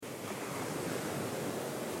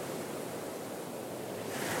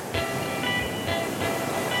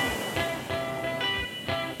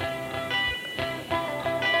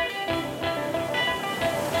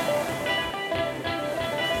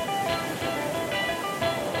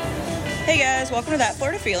Hey guys, welcome to That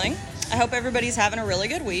Florida Feeling. I hope everybody's having a really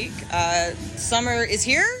good week. Summer is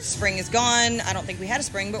here, spring is gone. I don't think we had a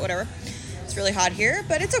spring, but whatever. It's really hot here,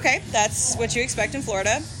 but it's okay. That's what you expect in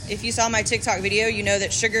Florida. If you saw my TikTok video, you know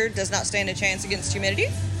that sugar does not stand a chance against humidity.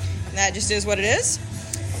 And that just is what it is.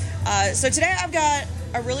 So today I've got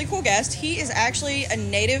a really cool guest. He is actually a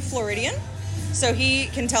native Floridian, so he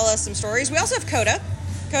can tell us some stories. We also have Coda.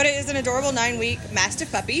 Coda is an adorable 9-week Mastiff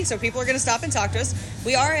puppy, so people are going to stop and talk to us.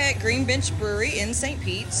 We are at Green Bench Brewery in St.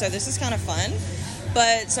 Pete, so this is kind of fun.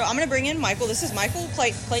 So I'm going to bring in Michael. This is Michael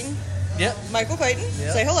Clayton. Yep. Michael Clayton.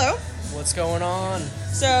 Yep. Say hello. What's going on?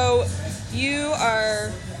 So you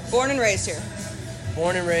are born and raised here.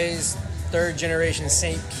 Born and raised, third generation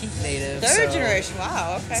St. Pete native. Third generation.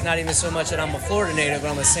 Wow. Okay. It's not even so much that I'm a Florida native,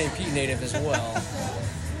 but I'm a St. Pete native as well.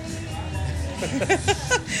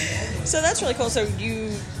 So that's really cool. So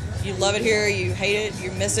you love it here, you hate it,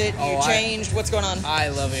 you miss it, you changed. What's going on? I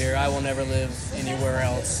love it here. I will never live anywhere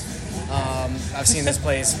else. I've seen this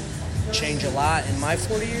place change a lot in my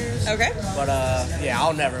 40 years. Okay. But yeah,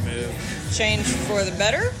 I'll never move. Change for the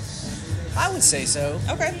better? I would say so.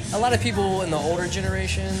 Okay. A lot of people in the older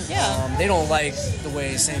generation, they don't like the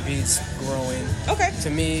way St. Pete's growing. Okay. To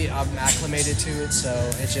me, I'm acclimated to it, so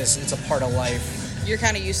it's a part of life. You're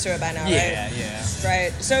kind of used to it by now, right? Yeah.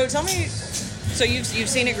 Right. So tell me, so you've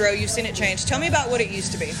seen it grow, you've seen it change. Tell me about what it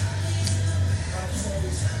used to be.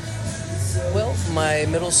 Well, my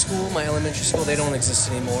middle school, my elementary school, they don't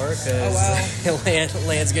exist anymore because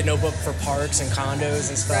land's getting opened up for parks and condos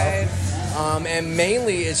and stuff. Right. And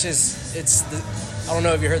mainly, I don't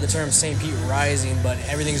know if you heard the term St. Pete Rising, but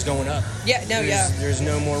everything's going up. Yeah, There's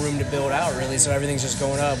no more room to build out, really, so everything's just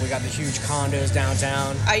going up. We got the huge condos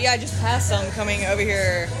downtown. I just passed some coming over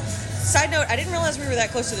here. Side note, I didn't realize we were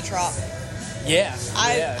that close to the Trop. Yeah.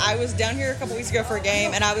 I was down here a couple weeks ago for a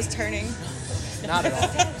game, and I was turning. Not at all.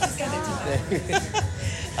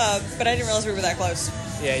 But I didn't realize we were that close.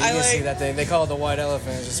 Yeah, you can see that thing. They call it the white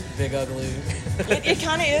elephant. It's just big, ugly. It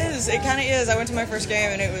kind of is. It kind of is. I went to my first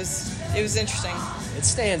game, and it was interesting. It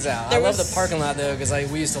stands out. I love the parking lot, though, because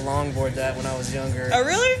we used to longboard that when I was younger. Oh,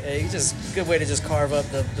 really? Yeah, good way to just carve up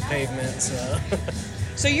the pavement.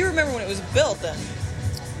 So you remember when it was built, then?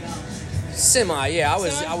 Semi, yeah.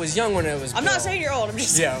 I was young when it was built. I'm not saying you're old. I'm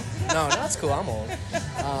just saying. Yeah. No, that's cool. I'm old.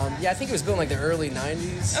 Yeah, I think it was built in like the early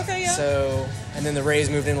 90s. Okay, yeah. So, and then the Rays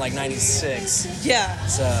moved in like 96. Yeah.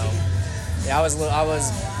 So, yeah, I was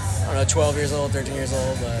I don't know, 12 years old, 13 years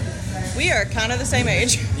old, but... We are kind of the same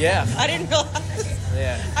age. Yeah. I didn't realize.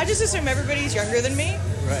 Yeah. I just assume everybody's younger than me.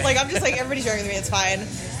 Right. Like, I'm just like, everybody's younger than me, it's fine.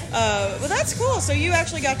 Well, that's cool. So you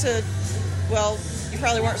actually got to, well, you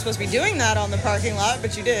probably weren't supposed to be doing that on the parking lot,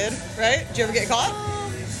 but you did, right? Did you ever get caught?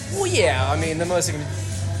 Well, yeah. I mean, the most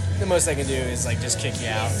I can do is, like, just kick you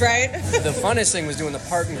out. Right. The funnest thing was doing the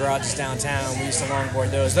parking garages downtown. We used to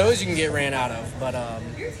longboard those. Those you can get ran out of, but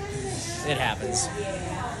it happens.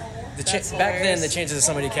 Back then, the chances of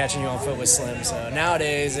somebody catching you on foot was slim. So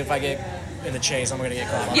nowadays, if I get in the chase, I'm going to get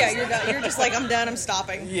caught. Yeah, you're done. You're just like, I'm done, I'm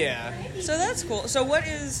stopping. Yeah. So that's cool. So what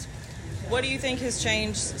do you think has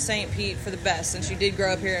changed St. Pete for the best since you did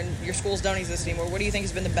grow up here and your schools don't exist anymore? What do you think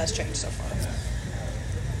has been the best change so far?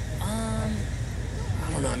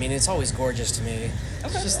 I don't know. I mean, it's always gorgeous to me. Okay.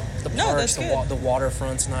 It's just the parks, the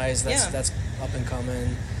waterfront's nice. That's up and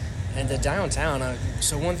coming. And the downtown.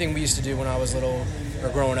 So one thing we used to do when I was little or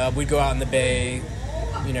growing up, we'd go out in the bay,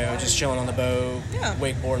 just chilling on the boat,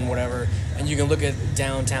 wakeboarding, whatever. And you can look at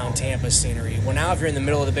downtown Tampa scenery. Well, now if you're in the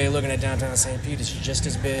middle of the bay looking at downtown St. Pete, it's just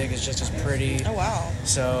as big, it's just as pretty. Oh, wow.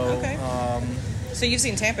 So, okay. So you've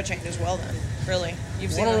seen Tampa change as well, then, really? I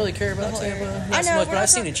don't really care about Tampa. Not so much, but I've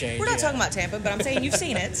seen it change. We're not talking about Tampa, but I'm saying you've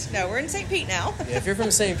seen it. No, we're in St. Pete now. Yeah, if you're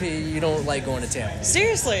from St. Pete, you don't like going to Tampa.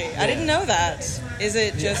 Seriously, I didn't know that. Is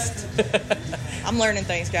it just... I'm learning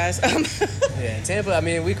things, guys. Yeah, Tampa, I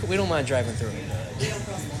mean, we don't mind driving through it.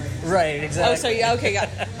 Right, exactly. Oh, so, yeah, okay,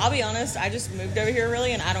 yeah. I'll be honest, I just moved over here,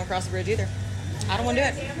 really, and I don't cross the bridge either. I don't want to do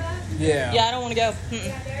it. Yeah. Yeah, I don't want to go.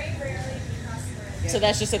 So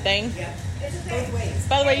that's just a thing?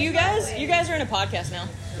 By the way, you guys are in a podcast now.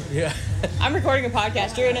 Yeah. I'm recording a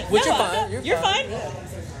podcast. You're in it. Which no, you're fine.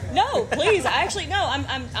 No, please.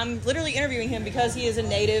 I'm literally interviewing him because he is a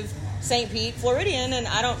native St. Pete Floridian, and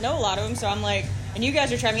I don't know a lot of them. So I'm like, and you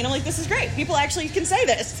guys are trying me, and I'm like, this is great. People actually can say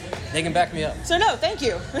this. They can back me up. So no, thank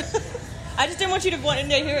you. I just didn't want you to one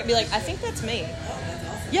day hear it and be like, I think that's me.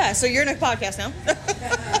 Yeah. So you're in a podcast now.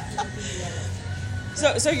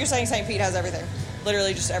 So you're saying St. Pete has everything,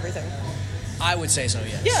 literally just everything. I would say so,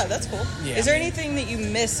 yes. Yeah, that's cool. Yeah, is there anything that you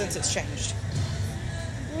miss since it's changed?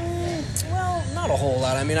 Well, not a whole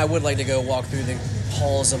lot. I mean, I would like to go walk through the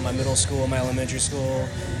halls of my middle school, my elementary school.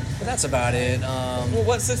 But that's about it. Well,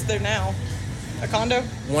 what sits there now? A condo?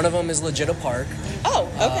 One of them is legit a park. Oh,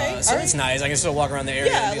 okay. So it's nice. I can still walk around the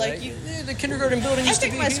area and be like the kindergarten building used to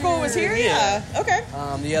be I think my school was here, yeah. Okay.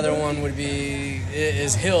 The other one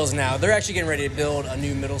is Hills now. They're actually getting ready to build a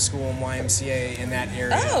new middle school and YMCA in that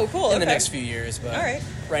area. Oh, cool. In the next few years. But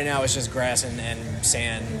right now it's just grass and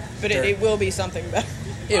sand. But it will be something better.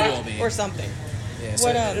 It will be. Or something. Yeah, so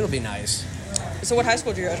it'll be nice. So what high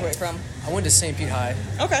school did you graduate from? I went to St. Pete High.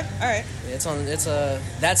 Okay, all right.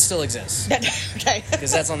 That still exists. Okay.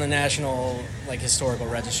 Because that's on the National Historical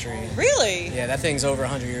Registry. Really? Yeah, that thing's over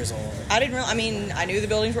 100 years old. I didn't really. I mean, I knew the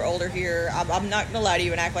buildings were older here. I'm not gonna lie to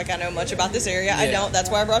you and act like I know much about this area. Yeah. I don't. That's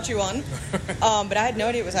why I brought you on. But I had no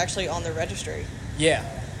idea it was actually on the registry. Yeah.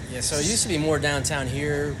 Yeah, so it used to be more downtown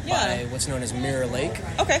here by what's known as Mirror Lake.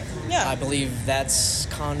 Okay, yeah. I believe that's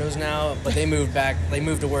condos now, but they moved back. They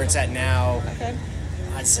moved to where it's at now. Okay.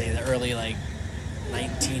 I'd say the early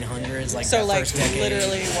 1900s, so that first decade.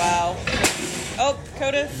 Literally, wow. Oh,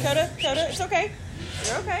 Coda, it's okay.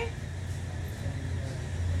 You're okay.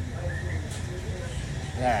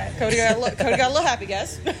 All right. Cody got a little happy,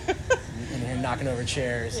 guys. And him knocking over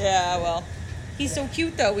chairs. Yeah, well. He's so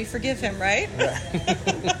cute, though. We forgive him, right? Right.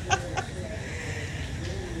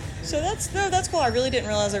 So that's cool. I really didn't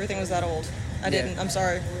realize everything was that old. I didn't. I'm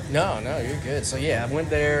sorry. No, you're good. So, yeah, I went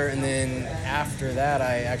there, and then after that,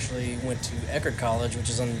 I actually went to Eckerd College, which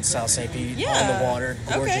is on South St. Pete, on the water.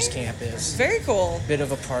 Gorgeous campus. Very cool. Bit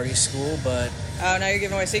of a party school, but... Oh, now you're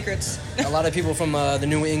giving away secrets. A lot of people from the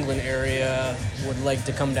New England area would like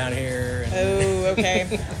to come down here. Oh,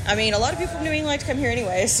 okay. I mean, a lot of people from New England like to come here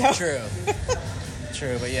anyway, so... True.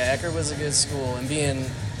 But yeah, Eckerd was a good school, and being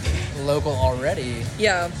local already...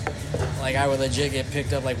 Yeah. I would legit get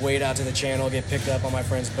picked up, wade out to the channel, get picked up on my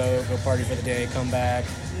friend's boat, go party for the day, come back.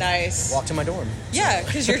 Nice. Walk to my dorm. Yeah,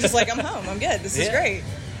 because you're just I'm home, I'm good, this is great.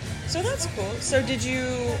 So that's cool. So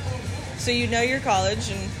you know your college,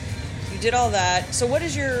 and you did all that. So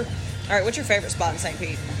what's your favorite spot in St.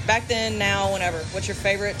 Pete? Back then, now, whenever. What's your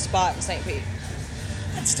favorite spot in St. Pete?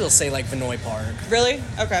 I'd still say Vinoy Park. Really?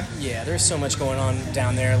 Okay. Yeah, there's so much going on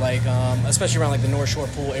down there, especially around the North Shore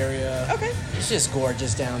pool area. Okay. It's just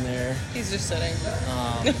gorgeous down there. He's just sitting.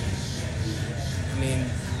 I mean,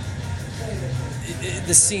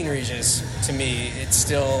 the scenery just, to me, it's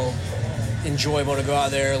still enjoyable to go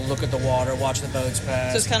out there, look at the water, watch the boats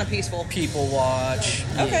pass. So it's kind of peaceful. People watch.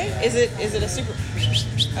 Okay. Yeah. Is it a super?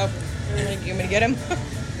 Oh, you want me to get him?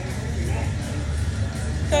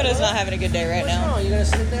 Coda's not having a good day right now. Oh, you gonna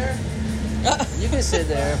sit there? You can sit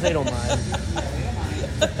there if they don't mind.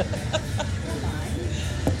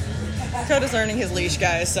 Coda's earning his leash,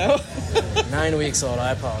 guys, so. 9 weeks old,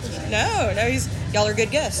 I apologize. No, y'all are a good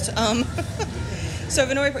guest. So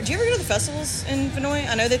Vinoy, do you ever go to the festivals in Vinoy?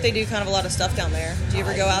 I know that they do kind of a lot of stuff down there. Do you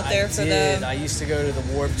ever go out there for the... I used to go to the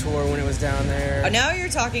Warped Tour when it was down there. Oh, now you're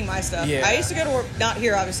talking my stuff. Yeah. I used to go to Warped, not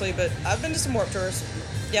here obviously, but I've been to some Warped Tours.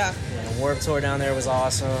 Yeah. The Warped Tour down there was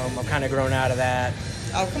awesome. I've kind of grown out of that.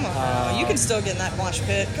 Oh, come on. You can still get in that mosh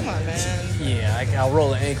pit. Come on, man. Yeah, I'll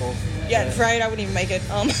roll an ankle. Yeah, right. I wouldn't even make it.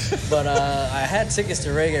 But I had tickets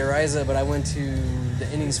to Reggae Riza, but I went to the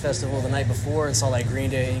Innings Festival the night before and saw Green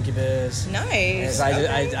Day, Incubus. Nice. I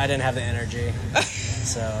didn't have the energy.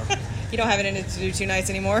 So. You don't have it in it to do 2 nights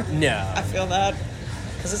anymore? No. I feel that.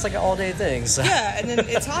 Because it's an all-day thing. So. Yeah, and then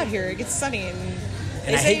it's hot here. It gets sunny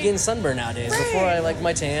and I hate getting sunburned nowadays. Right. Before I liked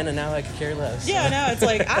my tan, and now I could care less. Yeah, no, it's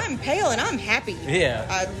I'm pale and I'm happy. Yeah.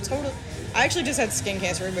 I actually just had skin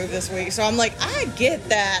cancer removed this week, so I'm I get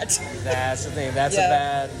that. That's the thing. That's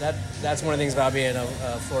that's one of the things about being a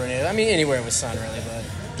Florida native. I mean, anywhere with sun, really, but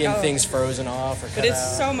getting things frozen off or cut out. But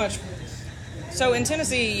it's so much. So in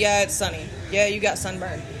Tennessee, yeah, it's sunny. Yeah, you got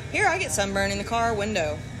sunburn. Here, I get sunburn in the car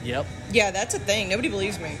window. Yep. Yeah, that's a thing. Nobody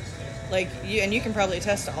believes me. And you can probably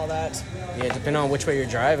attest to all that. Yeah, depending on which way you're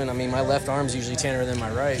driving. I mean, my left arm's usually tanner than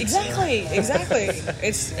my right. Exactly.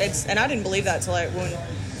 It's and I didn't believe that till when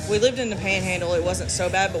we lived in the Panhandle, it wasn't so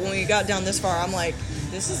bad. But when we got down this far, I'm like,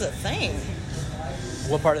 this is a thing.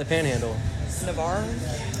 What part of the Panhandle? Navarre,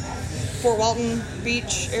 Fort Walton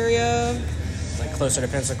Beach area. Closer to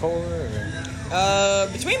Pensacola, or?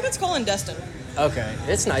 Between Pensacola and Destin. Okay,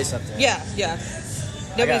 it's nice up there. Yeah.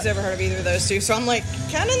 Nobody's ever heard of either of those two, so I'm kind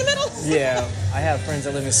of in the middle. Yeah, I have friends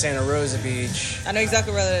that live in Santa Rosa Beach. I know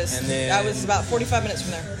exactly where that is. And then that was about 45 minutes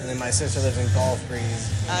from there. And then my sister lives in Gulf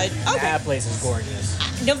Breeze. Okay. That place is gorgeous.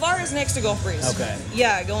 Navarre is next to Gulf Breeze. Okay.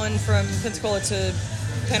 Yeah, going from Pensacola to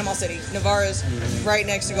Panama City. Navarre is right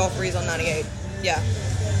next to Gulf Breeze on 98. Yeah.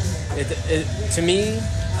 To me,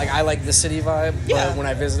 like I like the city vibe, Yeah. but when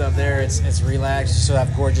I visit up there, it's relaxed. You still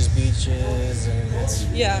have gorgeous beaches, and it's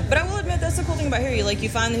But I will admit that's the cool thing about here. You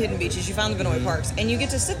find the hidden beaches, you find the Vinoy parks, and you get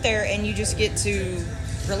to sit there and you just get to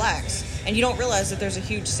relax, and you don't realize that there's a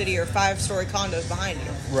huge city or 5-story condos behind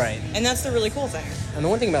you. right. And that's the really cool thing. And the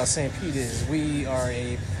one thing about St. Pete is we are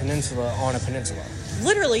a peninsula on a peninsula.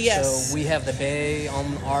 Literally, yes. So we have the bay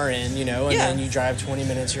on our end, and then you drive 20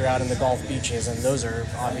 minutes, you're out in the Gulf beaches, and those are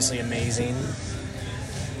obviously amazing.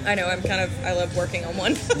 I know, I love working on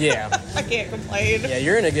one. Yeah. I can't complain. Yeah,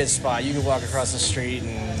 you're in a good spot. You can walk across the street,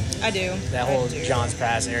 and I do. that whole Johns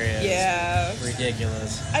Pass area is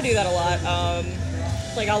ridiculous. I do that a lot.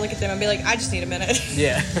 I'll look at them and be like, I just need a minute.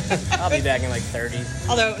 Yeah. I'll be back in like 30.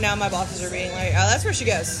 Although now my bosses are being like, oh, that's where she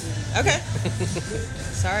goes. Okay.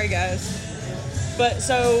 Sorry, guys. But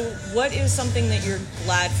so what is something that you're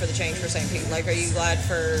glad for the change for St. Pete? Like, are you glad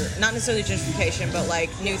for not necessarily gentrification, but like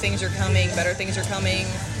new things are coming, better things are coming?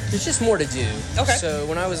 There's just more to do. Okay. So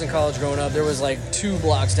when I was in college growing up, there was like 2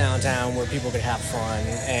 blocks downtown where people could have fun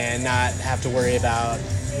and not have to worry about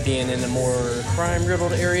being in a more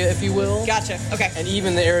crime-riddled area, if you will. Gotcha. Okay. And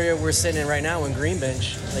even the area we're sitting in right now in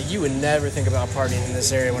Greenbench, like you would never think about partying in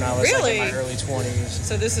this area when I was like in my early 20s.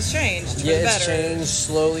 So this has changed for the Yeah, better. it's changed,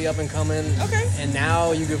 slowly up and coming. Okay. And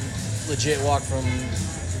now you could legit walk from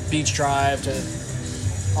Beach Drive to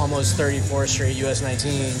almost 34th Street, US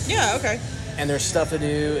 19. Yeah, okay. And there's stuff to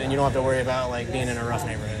do, and you don't have to worry about like being in a rough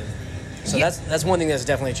neighborhood. So Yeah. that's one thing that's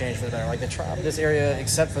definitely changed for the better. Like the Trop, this area,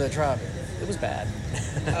 except for the Trop, it was bad.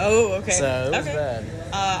 Oh, okay. So it was okay.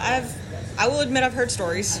 bad. I will admit I've heard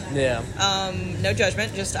stories. Yeah. No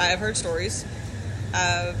judgment, just I have heard stories.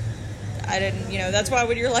 I didn't, that's why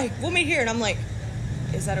when you're like, we'll meet here, and I'm like,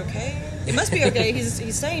 is that okay? It must be okay.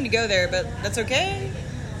 He's saying to go there, but that's okay,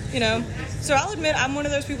 So I'll admit I'm one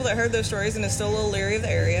of those people that heard those stories and is still a little leery of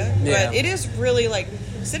the area. Yeah. But it is really, like,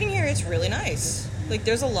 sitting here, it's really nice. Like,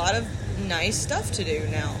 there's a lot of nice stuff to do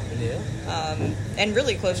now. Yeah. And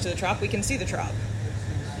really close to the Trop, we can see the Trop.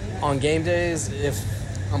 On game days, if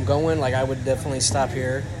I'm going, like I would definitely stop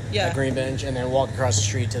here at Greenbench and then walk across the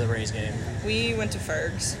street to the Rays game. We went to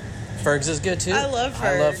Ferg's. Ferg's is good too. I love Ferg's.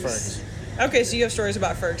 I love Ferg's. Okay, so you have stories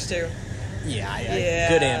about Ferg's too. Yeah,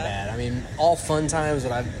 good and bad. I mean, all fun times,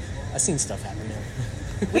 but I've seen stuff happen there.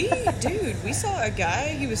 We saw a guy,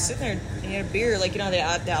 he was sitting there and he had a beer, like,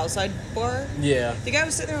 the outside bar. Yeah. The guy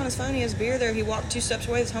was sitting there on his phone, he has beer there, he walked 2 steps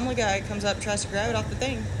away, this homeless guy comes up, tries to grab it off the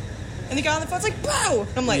thing. And the guy on the phone's like, "Bro!"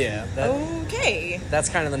 I'm like, okay. That's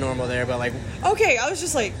kind of the normal there, but like... Okay, I was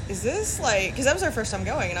just like, is this like... Because that was our first time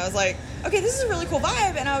going, and I was like, okay, this is a really cool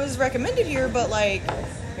vibe, and I was recommended here, but like...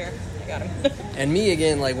 Here, I got him. And me,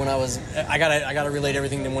 again, like when I was... I gotta relate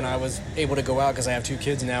everything to when I was able to go out, because I have 2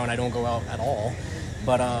 kids now, and I don't go out at all.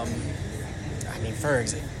 But, I mean,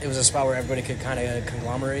 Ferg's, it was a spot where everybody could kind of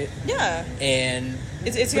conglomerate. Yeah. And...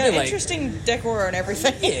 It's got interesting decor and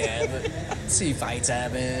everything. Yeah, but see fights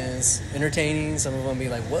happen. It's entertaining. Some of them be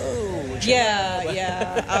like, whoa.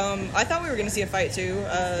 Yeah. I thought we were going to see a fight, too.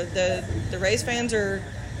 The Rays fans are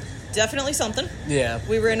definitely something. Yeah.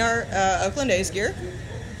 We were in our Oakland A's gear.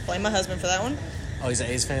 Blame my husband for that one. Oh, he's an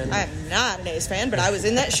A's fan? I am not an A's fan, but I was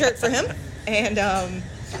in that shirt for him. And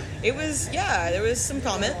it was, there was some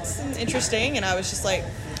comments and interesting, and I was just like,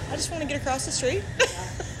 I just want to get across the street.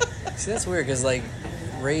 See, that's weird, because, like,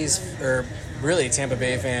 Rays, or really Tampa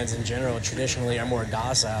Bay fans in general, traditionally are more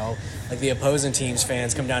docile. Like, the opposing team's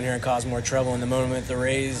fans come down here and cause more trouble, and the moment the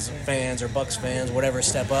Rays fans or Bucks fans, whatever,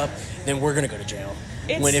 step up, then we're going to go to jail.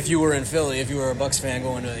 When if you were in Philly, if you were a Bucks fan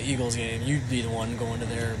going to the Eagles game, you'd be the one going to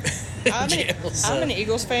their jail. I'm an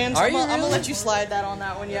Eagles fan, so I'm going to let you slide that on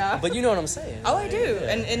that one, yeah. But you know what I'm saying. Oh, I do.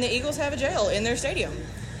 Yeah. And the Eagles have a jail in their stadium.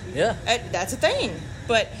 Yeah. That's a thing.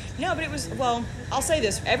 But, no, but it was, well, I'll say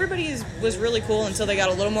this. Everybody was really cool until they got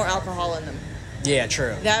a little more alcohol in them. Yeah,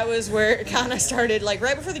 true. That was where it kind of started, like,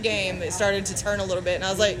 right before the game, it started to turn a little bit. And I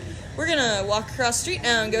was like, we're going to walk across the street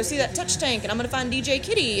now and go see that touch tank, and I'm going to find DJ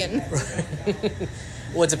Kitty. And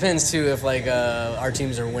well, it depends, too, if, like, our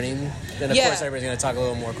teams are winning. Then, of course, everybody's going to talk a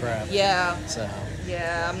little more crap. Yeah. So.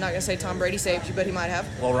 Yeah, I'm not going to say Tom Brady saved you, but he might have.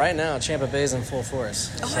 Well, right now, Tampa Bay's in full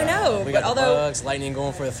force. Oh, so I know. We got the Bucks, Lightning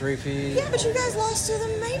going for a 3-peat. Yeah, but you guys lost to the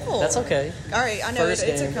Maple. That's okay. All right, I know it's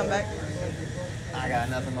a comeback. I got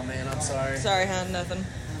nothing, my man. I'm sorry. Sorry, hon, nothing.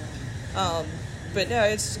 But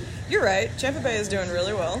no, you're right. Tampa Bay is doing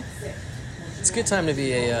really well. It's a good time to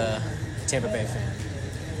be a Tampa Bay fan.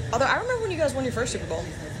 Although I remember when you guys won your first Super Bowl.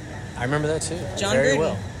 I remember that too. John Very Gruden.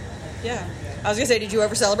 well. Yeah. I was going to say, did you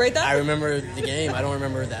ever celebrate that? I remember the game. I don't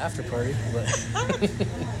remember the after party. But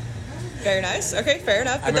Very nice. Okay, fair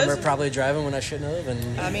enough. I remember probably driving when I shouldn't have, and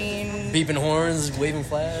beeping horns, waving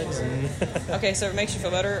flags, and okay, so it makes you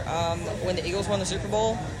feel better. When the Eagles won the Super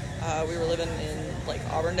Bowl, we were living in like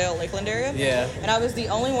Auburndale, Lakeland area. Yeah. And I was the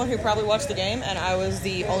only one who probably watched the game, and I was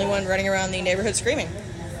the only one running around the neighborhood screaming.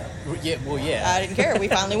 Yeah. Well, yeah. I didn't care. We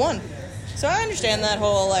finally won. So I understand that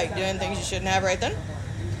whole like doing things you shouldn't have right then.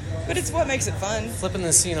 But it's what makes it fun. Flipping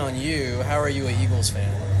the scene on you, how are you a Eagles fan?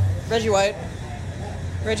 Reggie White,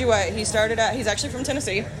 he started out, he's actually from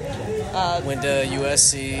Tennessee. Went to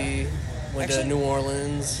USC, to New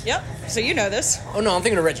Orleans. Yep, so you know this. Oh, no, I'm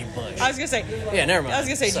thinking of Reggie Bush. I was going to say. Yeah, never mind. I was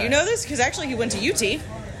going to say, Sorry. Do you know this? Because actually he went to UT,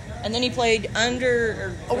 and then he played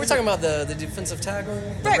under... we're talking about the defensive tackle?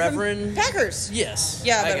 The right, Reverend? Packers. Yes.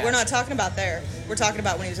 Yeah, but we're not talking about there. We're talking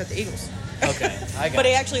about when he was at the Eagles. Okay, I got But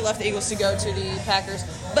he actually left the Eagles to go to the Packers.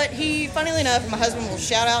 But he, funnily enough, my husband will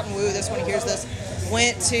shout out and woo this when he hears this,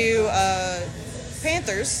 went to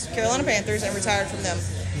Panthers, Carolina Panthers, and retired from them.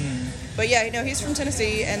 But yeah, he's from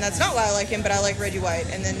Tennessee, and that's not why I like him, but I like Reggie White,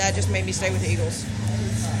 and then that just made me stay with the Eagles.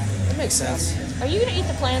 That makes sense. Are you going to eat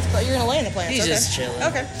the plants, but you're going to lay in the plants? He's just chilling.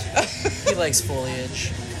 Okay. He likes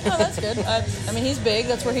foliage. Oh, that's good. I mean, he's big.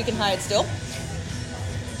 That's where he can hide still.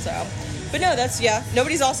 So... But no,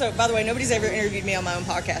 nobody's ever interviewed me on my own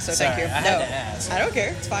podcast, so thank you. I had to ask. I don't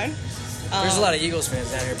care. It's fine. There's a lot of Eagles fans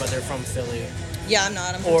down here, but they're from Philly. Yeah, I'm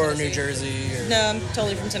not. I'm from Tennessee. New Jersey. No, I'm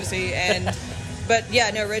totally from Tennessee. But yeah,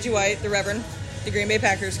 no, Reggie White, the Reverend, the Green Bay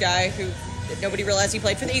Packers guy who nobody realized he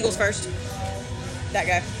played for the Eagles first. That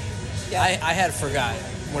guy. Yeah. I had forgotten.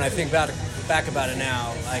 When I think back about it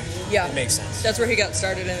now, it makes sense. That's where he got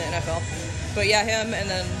started in the NFL. But yeah, him, and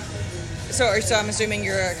then... So I'm assuming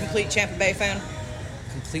you're a complete Tampa Bay fan?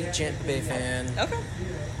 Complete Tampa Bay fan. Okay.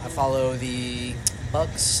 I follow the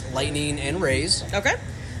Bucks, Lightning, and Rays. Okay.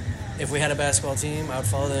 If we had a basketball team, I would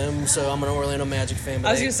follow them. So I'm an Orlando Magic fan. But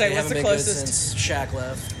I was going to say, what's the closest? They haven't been good since Shaq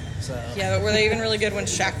left. So. Yeah, but were they even really good when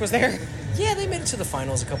Shaq was there? Yeah, they made it to the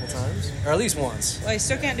finals a couple times. Or at least once. Well, he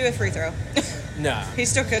still can't do a free throw. No. He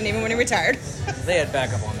still couldn't even when he retired. They had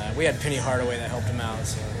backup on that. We had Penny Hardaway that helped him out,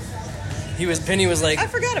 so... Penny was like I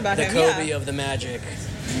forgot about the him, Kobe of the Magic.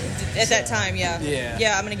 At that time, yeah. Yeah.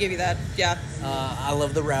 Yeah, I'm going to give you that, yeah. I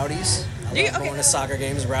love the Rowdies. I love going to soccer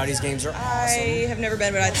games. Rowdies games are awesome. I have never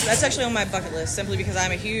been, but that's actually on my bucket list, simply because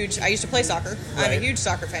I used to play soccer. Right. I'm a huge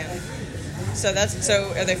soccer fan. So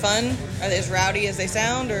are they fun? Are they as rowdy as they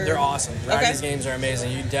sound? Or? They're awesome. Rowdies games are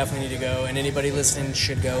amazing. You definitely need to go, and anybody listening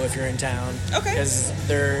should go if you're in town. Okay. Because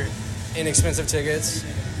they're inexpensive tickets.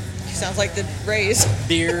 Sounds like the Rays.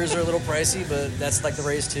 Beers are a little pricey, but that's like the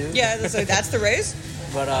Rays too. Yeah, so that's the Rays.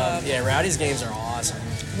 But Rowdies games are awesome.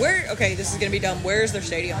 Okay, this is gonna be dumb. Where is their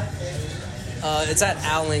stadium? It's at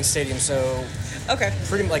Al Link Stadium, so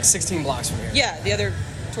pretty like 16 blocks from here. Yeah, the other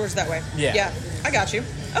towards that way. Yeah. Yeah, I got you.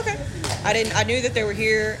 Okay, I knew that they were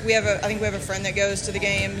here. I think we have a friend that goes to the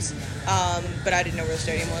games, but I didn't know where the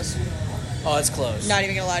stadium was. Oh, it's close. Not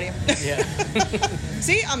even gonna lie to you. Yeah.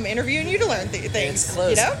 See, I'm interviewing you to learn things. It's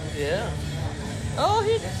close. Yeah. Oh,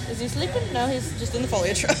 is he sleeping? No, he's just in the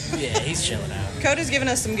foliage. Yeah, he's chilling out. Coda's giving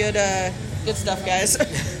us some good stuff, guys.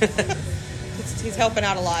 He's helping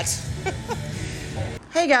out a lot.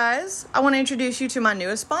 Hey guys, I want to introduce you to my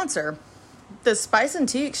newest sponsor, the Spice and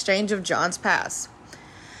Tea Exchange of Johns Pass.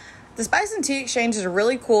 The Spice and Tea Exchange is a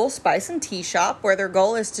really cool spice and tea shop where their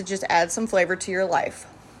goal is to just add some flavor to your life.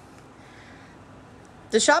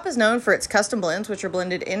 The shop is known for its custom blends, which are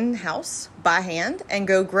blended in-house by hand and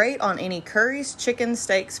go great on any curries, chicken,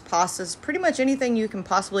 steaks, pastas, pretty much anything you can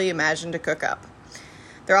possibly imagine to cook up.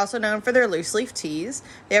 They're also known for their loose leaf teas.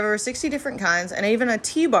 They have over 60 different kinds and even a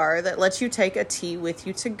tea bar that lets you take a tea with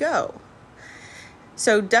you to go.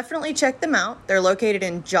 So definitely check them out. They're located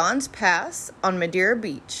in Johns Pass on Madeira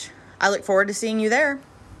Beach. I look forward to seeing you there.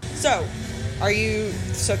 So,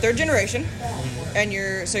 third generation, and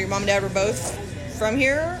your mom and dad were both from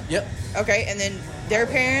here? Yep. Okay, and then their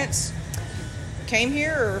parents came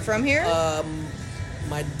here or from here?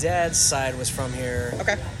 My dad's side was from here.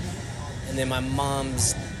 Okay. And then my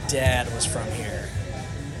mom's dad was from here.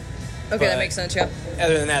 Okay, that makes sense, yeah.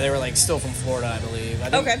 Other than that, they were still from Florida, I believe. I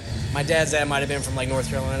think my dad's dad might have been from North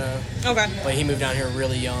Carolina. Okay. But he moved down here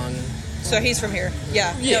really young. So he's from here.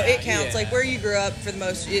 Yeah. Yeah. No, it counts. Yeah. Where you grew up, for the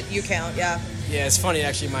most, you count, yeah. Yeah, it's funny,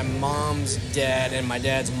 actually. My mom's dad and my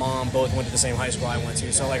dad's mom both went to the same high school I went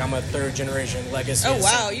to. So, I'm a third generation legacy. Oh,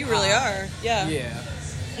 wow. You really are. Yeah. Yeah.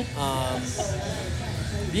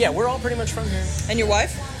 Yeah, we're all pretty much from here. And your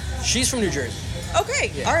wife? She's from New Jersey.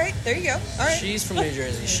 Okay. Yeah. All right. There you go. All right. She's from New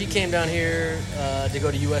Jersey. She came down here to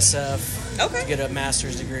go to USF. Okay. To get a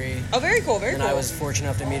master's degree. Oh, very cool, very cool. And I was fortunate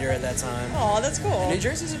enough to meet her at that time. Oh, that's cool. New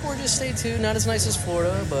Jersey's a gorgeous state, too. Not as nice as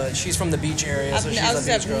Florida, but she's from the beach area, so she's a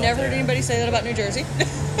beach girl. I've never heard anybody say that about New Jersey.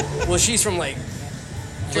 Well, she's from, like,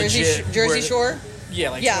 Jersey Shore?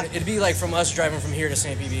 Yeah, it'd be like from us driving from here to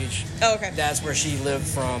St. Pete Beach. Oh, okay. That's where she lived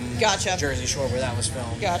from. Gotcha. Jersey Shore, where that was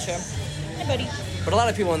filmed. Gotcha. Hey, buddy. But a lot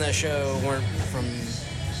of people on that show weren't from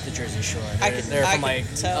the Jersey Shore. They're from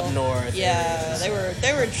up north. Yeah, they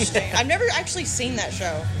were interesting. I've never actually seen that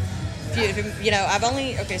show. I've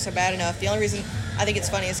only so bad enough. The only reason I think it's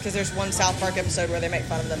funny is because there's one South Park episode where they make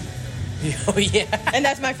fun of them. Oh yeah. And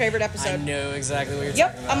that's my favorite episode. I know exactly what you're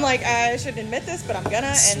talking about. I'm like, I shouldn't admit this, but I'm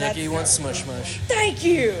gonna. Snooki wants smush mush. Thank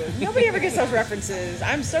you. Nobody ever gets those references.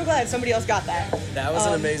 I'm so glad somebody else got that. That was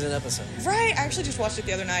an amazing episode. Right. I actually just watched it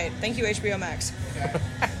the other night. Thank you, HBO Max.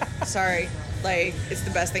 Sorry. It's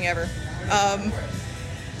the best thing ever.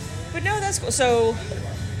 But no, that's cool. So,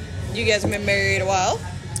 you guys have been married a while?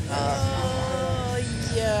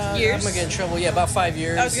 Yeah. Years? I'm going to get in trouble. Yeah, about 5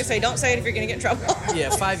 years. I was going to say, don't say it if you're going to get in trouble.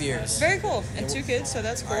 Yeah, 5 years. Very cool. And 2 kids, so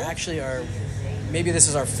that's cool. Maybe this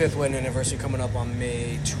is our 5th wedding anniversary coming up on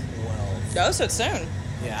May 12th. Oh, so it's soon.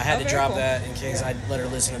 Yeah, I had to drop that in case I let her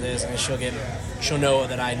listen to this, and she'll know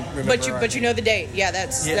that I remember. But you know the date. Yeah,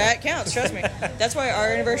 that counts. Trust me. That's why our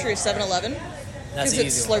anniversary is 7/11. That's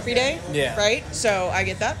because it's Slurpee Day. Yeah. Right. So I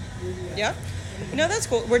get that. Yeah. No, that's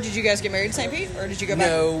cool. Where did you guys get married? St. Pete, or did you go back?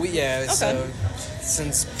 No, Okay. So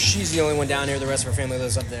since she's the only one down here, the rest of her family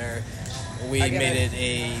lives up there. We made it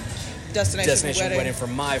a destination wedding for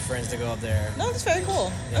my friends to go up there. No, that's very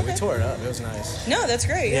cool. Yeah, we tore it up. It was nice. No, that's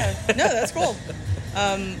great. Yeah. No, that's cool.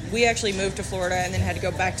 We actually moved to Florida and then had to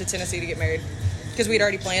go back to Tennessee to get married because we'd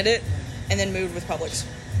already planned it and then moved with Publix.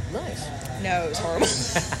 Nice. No, it was horrible.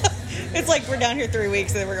 It's like we're down here 3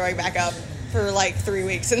 weeks and then we're going back up for 3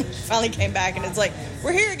 weeks and finally came back and it's like,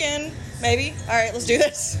 we're here again, maybe. All right, let's do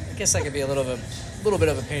this. I guess that could be a little bit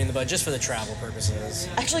of a pain in the butt just for the travel purposes.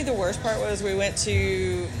 Actually, the worst part was we went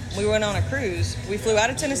on a cruise. We flew out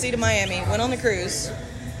of Tennessee to Miami, went on the cruise,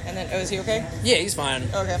 and then, is he okay? Yeah, he's fine.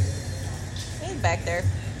 Okay. He's back there.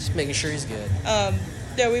 Just making sure he's good.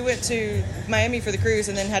 Yeah, we went to Miami for the cruise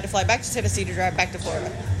and then had to fly back to Tennessee to drive back to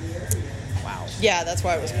Florida. Wow. Yeah, that's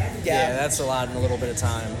why it was. Yeah, that's a lot in a little bit of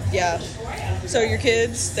time. Yeah. So your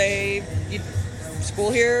kids,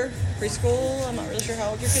 school here, preschool? I'm not really sure how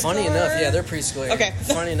old your kids are. Funny enough, yeah, they're preschool here. Okay.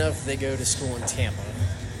 Funny enough, they go to school in Tampa.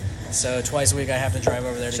 So twice a week I have to drive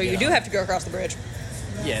over there to So you do have to go across the bridge.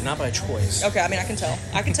 Yeah, not by choice. Okay, I mean, I can tell.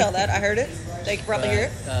 I can tell that. I heard it. They can probably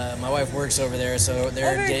hear it. My wife works over there, so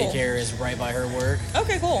their daycare is right by her work.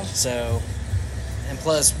 Okay, cool. So, and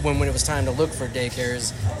plus, when it was time to look for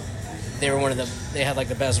daycares, they had like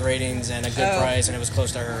the best ratings and a good price, and it was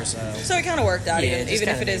close to her. So it kind of worked out, even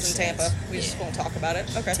if it is in sense. Tampa. We just won't talk about it.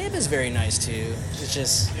 Okay. Tampa's very nice too.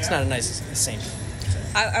 It's not as nice as St. Pete.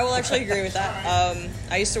 I will actually agree with that.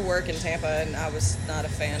 I used to work in Tampa, and I was not a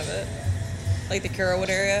fan of it. Like the Carrollwood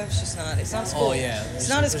area, it's not as cool. Oh yeah, it's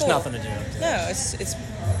not as cool. There's nothing to do up there. No, it's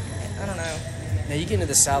I don't know. Now you get into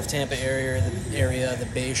the South Tampa area, the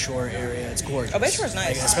Bay Shore area. It's gorgeous. Oh, Bay Shore's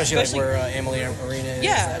nice, especially where Amalie Arena is.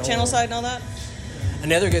 Yeah, Channel Side and all that.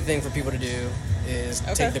 Another good thing for people to do is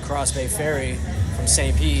take the Cross Bay Ferry from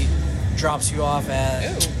St. Pete, drops you off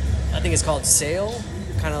at I think it's called Sail,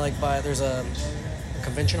 kind of like there's a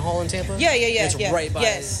convention hall in Tampa. Yeah. It's right by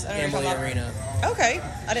Amalie Arena. Okay,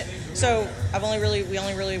 I didn't. So we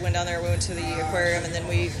only really went down there. We went to the aquarium, and then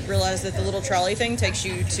we realized that the little trolley thing takes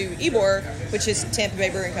you to Ybor, which is Tampa Bay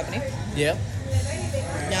Brewing Company. Yeah.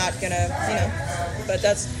 Not gonna, but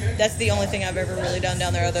that's the only thing I've ever really done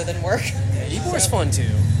down there other than work. Yeah, Ybor's fun too.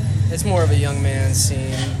 It's more of a young man's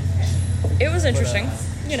scene. It was interesting,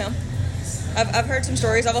 I've heard some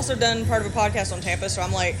stories. I've also done part of a podcast on Tampa, so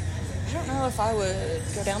I'm like, I don't know if I would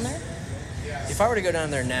go down there. If I were to go down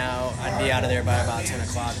there now, I'd be out of there by about 10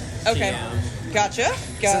 o'clock Okay. p.m. Gotcha.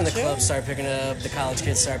 Then the clubs start picking up, the college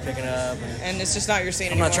kids start picking up. And it's just not your scene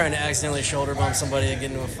I'm anymore. not trying to accidentally shoulder bump somebody and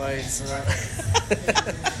get into a fight. So.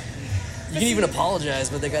 You can even apologize,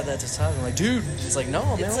 but they got that to talk. I'm like, dude, it's like,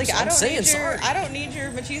 no, man, I'm saying sorry. I don't need your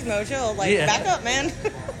machismo. Chill. Back up, man.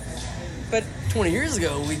 But 20 years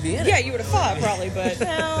ago, we'd be in it. Yeah, you would have fought probably, but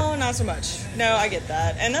no, not so much. No, I get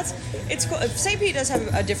that. And it's cool. St. Pete does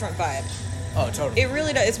have a different vibe. Oh, totally. It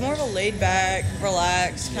really does. It's more of a laid back,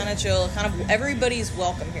 relaxed, kind of chill, kind of everybody's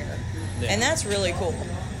welcome here. Yeah. And that's really cool.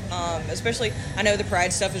 Especially, I know the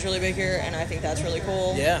Pride stuff is really big here, and I think that's really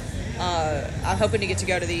cool. Yeah. I'm hoping to get to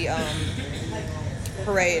go to the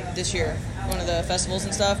parade this year, one of the festivals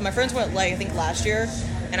and stuff. My friends went, I think last year,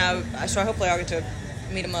 and so hopefully I'll get to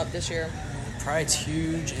meet them up this year. Pride's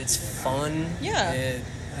huge. It's fun. Yeah.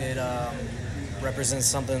 It represents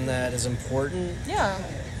something that is important. Yeah.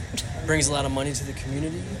 Brings a lot of money to the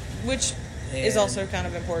community. Which is also kind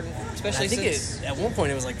of important, especially since... at one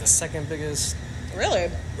point it was like the second biggest...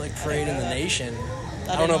 Really? Like parade in the nation.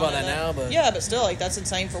 I don't know about that now, but... Yeah, but still, like, that's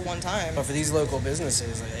insane for one time. But for these local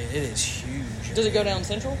businesses, like, it is huge. Does it go down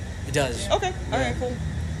Central? It does. Okay. All right, cool.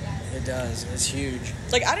 It does. It's huge.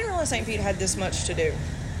 Like, I didn't realize St. Pete had this much to do.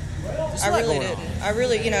 I really didn't. I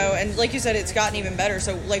really, and like you said, it's gotten even better.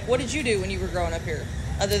 So, like, what did you do when you were growing up here,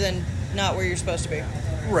 other than not where you're supposed to be?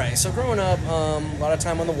 Right. So, growing up, a lot of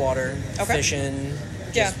time on the water, fishing,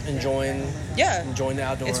 just enjoying the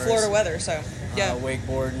outdoors. It's Florida weather, so, yeah.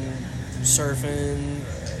 Wakeboarding, surfing.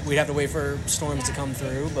 We'd have to wait for storms to come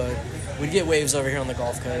through, but we'd get waves over here on the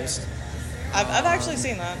Gulf Coast. I've actually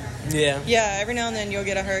seen that. Yeah. Yeah, every now and then you'll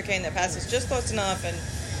get a hurricane that passes just close enough, and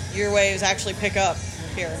your waves actually pick up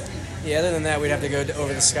here. Yeah, other than that, we'd have to go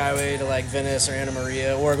over the Skyway to, like, Venice or Anna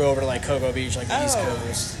Maria, or go over to, like, Cocoa Beach, like the East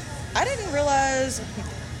Coast. I didn't realize...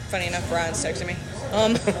 Funny enough, Brian's texting me.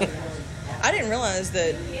 I didn't realize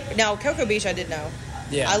that... Now, Cocoa Beach, I did know.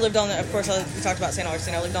 Yeah. I lived on the... Of course, we talked about St.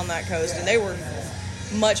 Augustine. I lived on that coast, and they were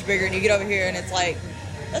much bigger. And you get over here, and it's like...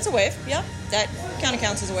 That's a wave. Yeah, that kind of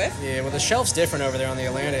counts as a wave. Yeah, well, the shelf's different over there on the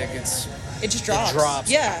Atlantic. It just drops. It drops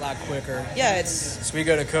a lot quicker. Yeah, it's... So we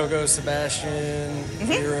go to Coco, Sebastian,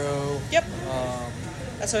 Hero. Yep.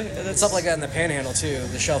 That's stuff like that in the Panhandle, too.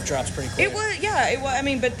 The shelf drops pretty quick. It was, I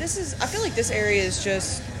mean, but this is... I feel like this area is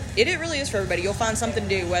just... It really is for everybody. You'll find something to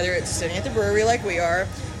do, whether it's sitting at the brewery like we are,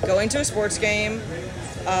 going to a sports game.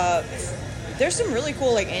 There's some really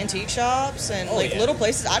cool, like, antique shops and, little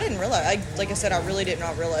places. I didn't realize... like I said, I really did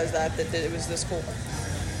not realize that it was this cool.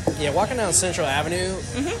 Yeah, walking down Central Avenue,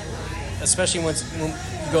 especially when you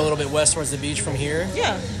go a little bit west towards the beach from here.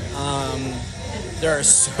 Yeah. There are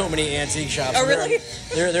so many antique shops. Oh, really?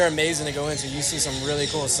 They're amazing to go into. You see some really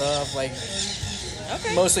cool stuff, like...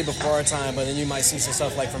 Okay. Mostly before our time, but then you might see some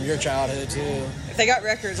stuff like from your childhood too. If they got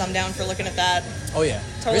records, I'm down for looking at that. Oh yeah,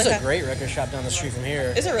 totally. There's a great record shop down the street from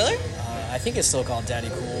here. Is it really? I think it's still called Daddy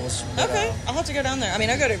Cool's. But, okay, I'll have to go down there. I mean,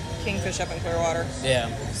 I go to Kingfish up in Clearwater.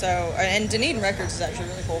 Yeah. So, and Dunedin Records is actually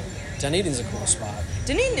really cool. Dunedin's a cool spot.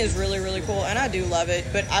 Dunedin is really, really cool, and I do love it.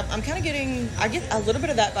 But I'm kind of I get a little bit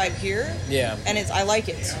of that vibe here. Yeah. And I like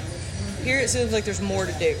it. Here it seems like there's more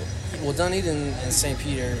to do. Well, Dunedin and St.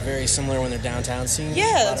 Pete are very similar when they're downtown scene.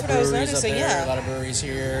 Yeah, that's what I was noticing. A lot of breweries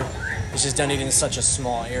here. It's just Dunedin is such a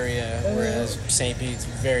small area, whereas St. Pete's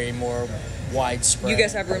very more widespread. You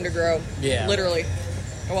guys have room to grow. Yeah. Literally.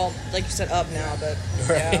 Well, like you said, up now, but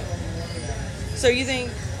right. Yeah. So you think,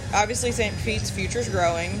 obviously, St. Pete's future's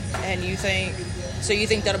growing, and you think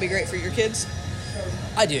that'll be great for your kids?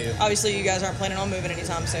 I do. Obviously, you guys aren't planning on moving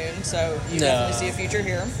anytime soon, so you definitely see a future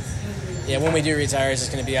here. Yeah, when we do retire, it's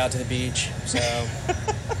just going to be out to the beach. So,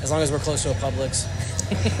 as long as we're close to a Publix.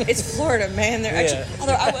 It's Florida, man.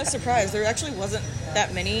 Although I was surprised, there actually wasn't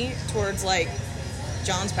that many towards, like,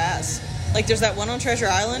 John's Pass. Like, there's that one on Treasure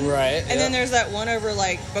Island. Right. And then there's that one over,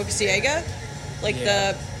 like, Boca Ciega. Like,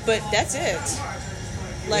 but that's it.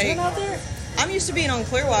 Like, isn't it out there? I'm used to being on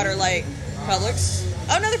Clearwater, like, Publix.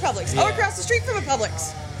 Oh, another Publix. Yeah. Oh, across the street from a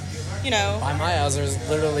Publix. You know. By my house, there's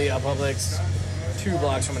literally a Publix 2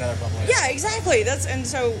 blocks from another Publix. Yeah, exactly. And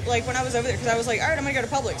so, like, when I was over there, because I was like, all right, I'm going to go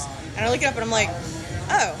to Publix. And I look it up, and I'm like,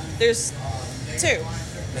 oh, there's 2.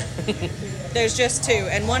 There's just 2.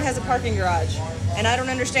 And one has a parking garage. And I don't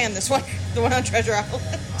understand this one, the one on Treasure Island.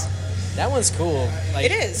 That one's cool. Like,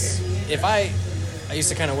 it is. If I used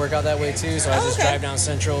to kind of work out that way, too, so I just drive down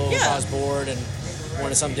Central if I was bored and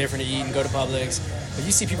wanted something different to eat and go to Publix. But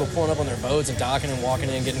you see people pulling up on their boats and docking and walking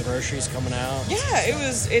in, getting groceries, coming out. Yeah,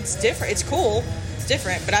 it's different. It's cool. It's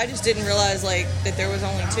different, but I just didn't realize, like, that there was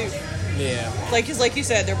only 2. Yeah. Like, because like you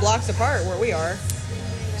said, they're blocks apart where we are.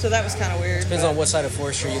 So that was kind of weird. Depends on what side of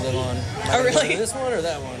 4th Street you live on. Oh, really? This one or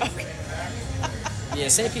that one? Okay. Yeah,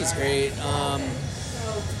 St. Pete's great.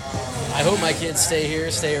 I hope my kids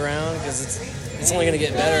stay around, because it's only going to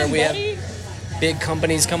get better. We have big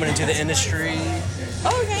companies coming into the industry.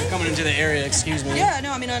 Oh, okay. Coming into the area, excuse me. Yeah,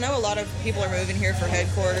 no, I mean, I know a lot of people are moving here for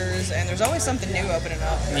headquarters, and there's always something new opening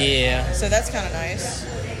up. Yeah. So that's kind of nice.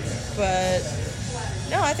 But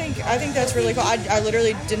no, I think that's really cool. I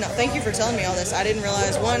literally did not. Thank you for telling me all this. I didn't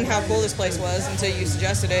realize, 1, how cool this place was until you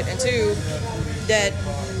suggested it, and 2, that,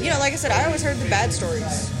 you know, like I said, I always heard the bad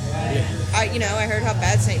stories. Yeah. I heard how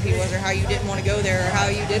bad St. Pete was, or how you didn't want to go there, or how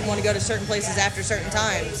you didn't want to go to certain places after certain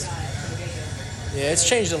times. Yeah, it's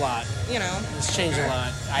changed a lot. You know. It's changed a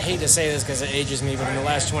lot. I hate to say this because it ages me, but in the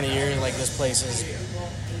last 20 years, like, this place has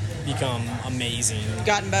become amazing.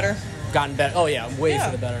 Gotten better? Gotten better. Oh, yeah, way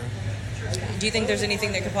for the better. Do you think there's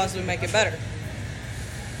anything that could possibly make it better?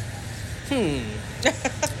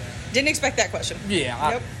 Didn't expect that question.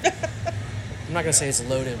 Yeah. Nope. I'm not gonna say it's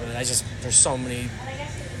loaded, but there's so many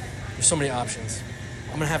options.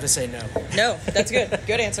 I'm gonna have to say no. No, that's good.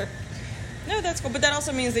 Good answer. No, that's cool. But that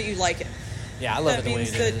also means that you like it. Yeah, I love it the way it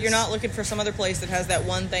is. That means that you're not looking for some other place that has that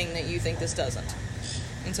one thing that you think this doesn't.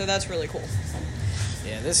 And so that's really cool.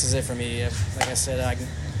 Yeah, this is it for me. Like I said, I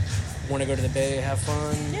want to go to the bay, have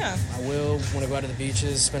fun. Yeah. I will. Want to go out to the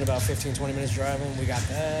beaches, spend about 15, 20 minutes driving. We got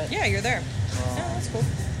that. Yeah, you're there. No, that's cool.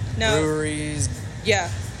 No. Breweries. Yeah.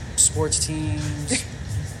 Sports teams.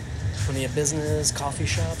 Plenty of business, coffee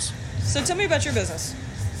shops. So tell me about your business.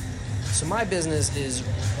 So my business is,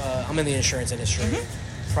 I'm in the insurance industry.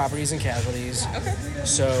 Mm-hmm. Properties and casualties. Okay.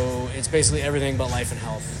 So it's basically everything but life and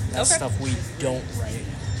health. That's stuff we don't write.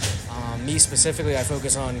 Me specifically, I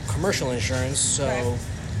focus on commercial insurance. So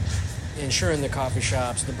insuring the coffee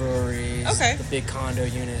shops, the breweries, the big condo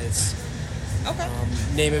units. Okay.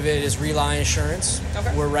 Name of it is Rely Insurance.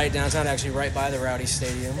 Okay. We're right downtown, actually right by the Rowdy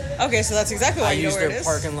Stadium. Okay, so that's exactly why you know where it is. I use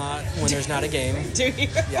their parking lot when there's not a game. Do you?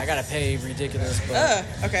 Yeah, I gotta pay ridiculous, but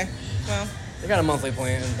okay. Well, they got a monthly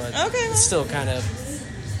plan, but it's still kind of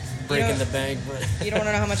breaking the bank. But you don't want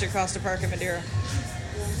to know how much it costs to park in Madeira.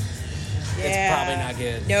 Yeah. It's probably not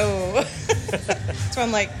good. No. That's why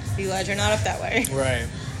I'm like, be glad you're not up that way. Right.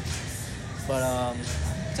 But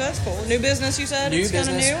so that's cool. New business, you said? New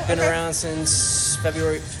business. Been around since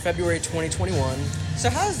February 2021. So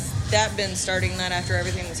how's that been starting that after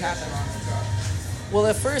everything that's happened? Well,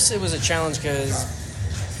 at first it was a challenge because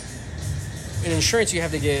in insurance you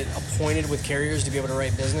have to get appointed with carriers to be able to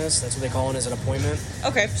write business. That's what they call it, as an appointment.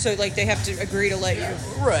 Okay, so like they have to agree to let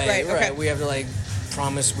you. Right. Okay. We have to like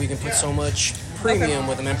promise we can put so much premium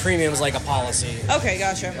with them, and premium is like a policy. Okay,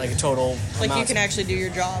 gotcha. Like a total. Like you can actually do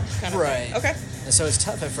your job, kind of. Right. Thing. Okay. And so it's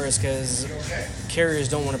tough at first because carriers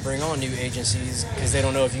don't want to bring on new agencies because they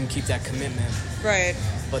don't know if you can keep that commitment. Right.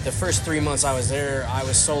 But the first 3 months I was there, I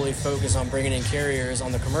was solely focused on bringing in carriers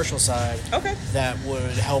on the commercial side that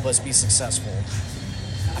would help us be successful.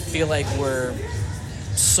 I feel like we're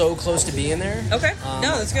so close to being there. Okay.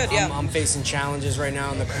 No, that's good. Yeah. I'm facing challenges right now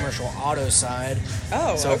on the commercial auto side.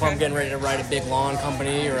 Oh, so if I'm getting ready to write a big lawn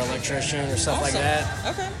company or electrician or stuff like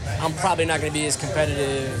that, I'm probably not going to be as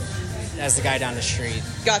competitive as the guy down the street.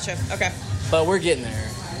 Gotcha. Okay. But we're getting there.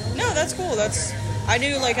 No, that's cool. I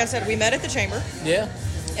knew, like I said, we met at the chamber. Yeah.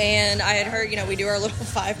 And I had heard, we do our little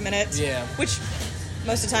 5 minutes. Yeah. Which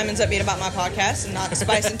most of the time ends up being about my podcast and not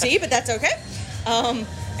spice and tea, but that's okay.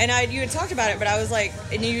 And you had talked about it, but I was like,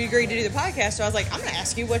 and you agreed to do the podcast, so I was like, I'm going to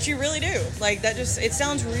ask you what you really do. Like, it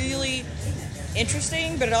sounds really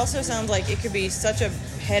interesting, but it also sounds like it could be such a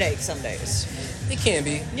headache some days. It can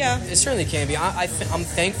be. Yeah. It certainly can be. I'm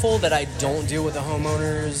thankful that I don't deal with the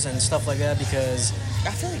homeowners and stuff like that because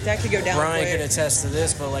I feel like that could go down Brian quick. could attest to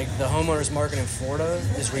this, but like the homeowners market in Florida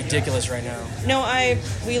is ridiculous right now. No,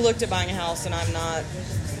 we looked at buying a house and I'm not,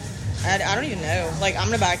 I don't even know. Like, I'm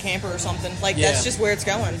going to buy a camper or something. Like, that's just where it's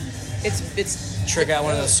going. It's trick out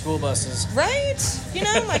one of those school buses. Right?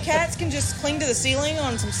 My cats can just cling to the ceiling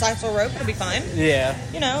on some sisal rope. It'll be fine. Yeah.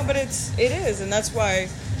 But it is. And that's why,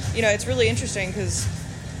 it's really interesting because,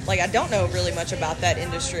 like, I don't know really much about that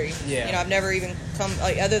industry. Yeah. I've never even come,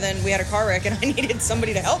 like, other than we had a car wreck and I needed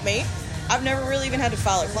somebody to help me, I've never really even had to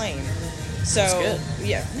file a claim. So, that's good.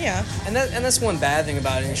 Yeah. And that's one bad thing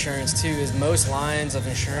about insurance, too, is most lines of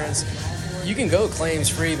insurance, you can go claims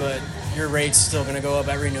free, but your rate's still going to go up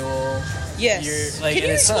at renewal. Yes. Can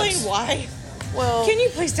you explain why? Well, can you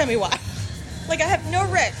please tell me why? Like, I have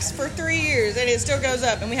no wrecks for 3 years, and it still goes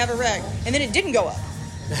up, and we have a wreck, and then it didn't go up.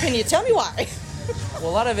 Can you tell me why? Well,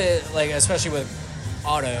 a lot of it, like, especially with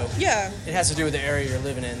auto, it has to do with the area you're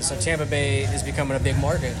living in. So Tampa Bay is becoming a big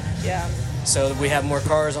market. Yeah. So we have more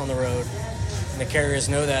cars on the road. And the carriers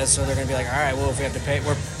know that, so they're going to be like, all right, well, if we have to pay,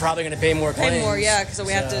 we're probably going to pay more claims. Pay more, yeah, because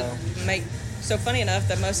we have to make... So funny enough,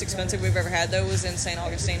 the most expensive we've ever had, though, was in St.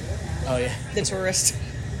 Augustine. Oh, yeah. The tourist.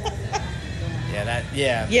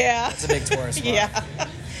 Yeah. It's a big tourist spot. Yeah.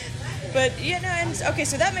 But, okay,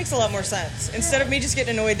 so that makes a lot more sense. Instead of me just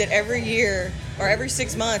getting annoyed that every year or every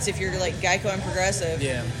 6 months, if you're like Geico and Progressive,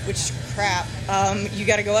 which is crap, you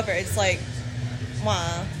got to go up there. It's like,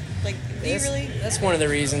 why? Like, That's one of the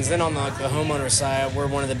reasons. Then on the homeowner side, we're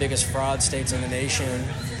one of the biggest fraud states in the nation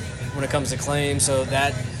when it comes to claims. So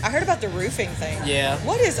that I heard about the roofing thing. Yeah.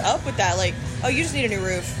 What is up with that? Like, you just need a new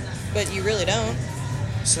roof, but you really don't.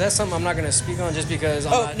 So that's something I'm not going to speak on just because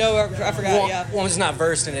I forgot, Well, I'm just not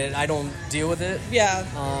versed in it. I don't deal with it. Yeah.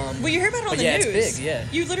 Well, you hear about it on the news. Yeah, it's big, yeah.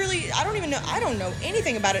 You literally, I don't know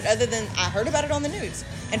anything about it other than I heard about it on the news.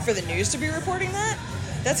 And for the news to be reporting that,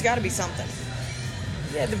 that's got to be something.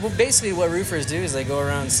 Yeah, well, basically what roofers do is they go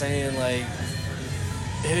around saying like,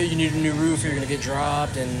 hey, you need a new roof or you're going to get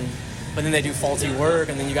dropped, but then they do faulty work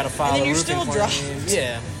and then you got to file a roofing claim. Dropped.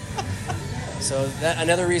 Yeah. So that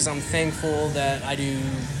another reason I'm thankful that I do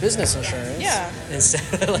business insurance. Yeah.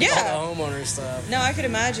 Instead of all the homeowner stuff. No, I could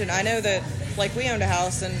imagine. I know that like we owned a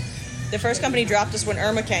house and the first company dropped us when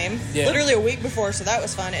Irma came, literally a week before, so that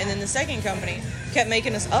was fun. And then the second company kept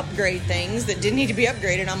making us upgrade things that didn't need to be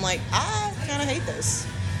upgraded. I'm like, I kind of hate this.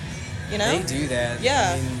 You know? They do that.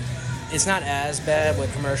 Yeah. I mean, it's not as bad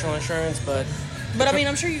with commercial insurance, but I mean,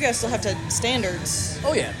 I'm sure you guys still have to standards.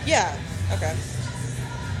 Oh yeah. Yeah. Okay.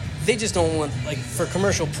 They just don't want, like, for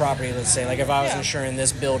commercial property, let's say, like if I was insuring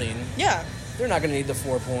this building, they're not going to need the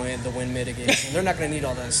 4-point, the wind mitigation. They're not going to need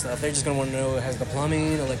all that stuff. They're just going to want to know it has the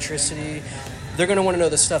plumbing, electricity. They're going to want to know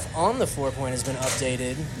the stuff on the 4-point has been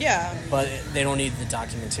updated. Yeah. But they don't need the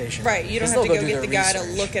documentation. Right. You don't have to go get the guy to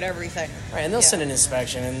look at everything. Right. And they'll send an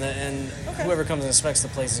inspection, and whoever comes and inspects the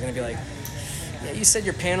place is going to be like, yeah, you said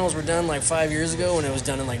your panels were done like 5 years ago and it was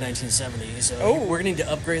done in like 1970. So we're going to need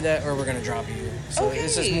to upgrade that or we're going to drop you. So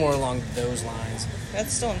it's just more along those lines.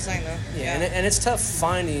 That's still insane though. Yeah. And it's tough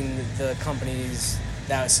finding the companies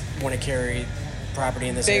that want to carry property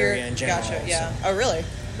in this area in general. Gotcha, yeah. So, oh, really?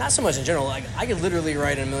 not so much in general. Like I could literally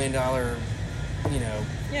write $1 million,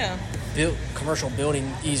 commercial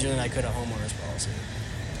building easier than I could a homeowner's policy.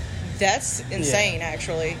 That's insane,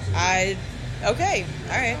 actually. Okay,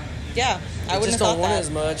 all right. Yeah, I wouldn't have thought that. just don't want it as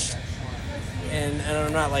much, and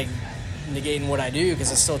I'm not like negating what I do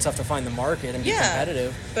because it's still tough to find the market and be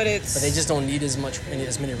competitive. But they just don't need as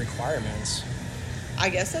many requirements. I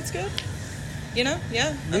guess that's good.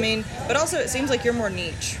 Yeah. I mean, but also it seems like you're more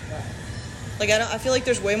niche. Like I feel like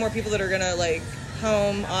there's way more people that are gonna like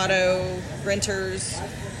home, auto, renters,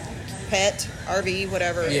 pet, RV,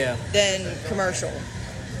 whatever. Than commercial.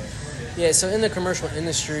 Yeah. So in the commercial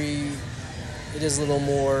industry, it is a little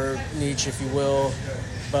more niche, if you will.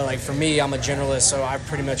 But like for me, I'm a generalist, so I've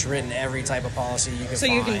pretty much written every type of policy you can find. So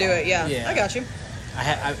you can do it, yeah. I got you.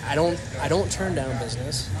 I don't turn down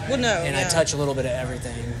business. Well, no. And I touch a little bit of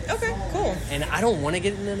everything. Okay, cool. And I don't want to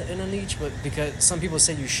get in a niche, but because some people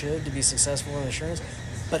say you should to be successful in insurance.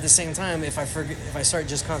 But at the same time, if I start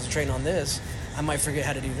just concentrating on this, I might forget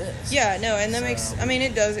how to do this. Yeah, no, and that makes. I mean,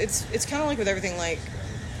 it does. It's kind of like with everything. Like,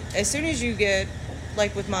 as soon as you get,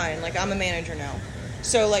 like with mine, like I'm a manager now,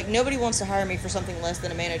 so like nobody wants to hire me for something less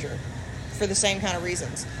than a manager, for the same kind of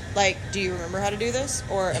reasons. Like, do you remember how to do this,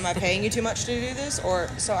 or am I paying you too much to do this, or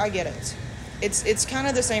so I get it. It's kind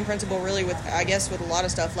of the same principle, really. With I guess with a lot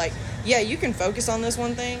of stuff, like you can focus on this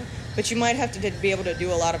one thing, but you might have to be able to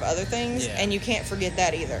do a lot of other things, and you can't forget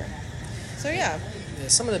that either. So yeah,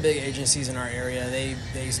 some of the big agencies in our area, they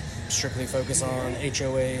strictly focus on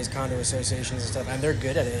HOAs, condo associations and stuff, and they're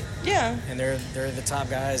good at it. Yeah. And they're the top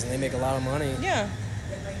guys, and they make a lot of money. Yeah.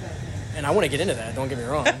 And I want to get into that, don't get me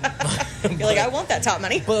wrong. You're like, I want that top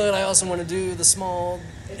money. But I also want to do the small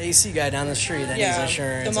AC guy down the street that needs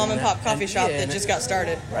insurance. The mom and pop coffee shop that just got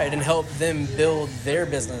started. Right, and help them build their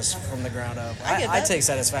business from the ground up. I take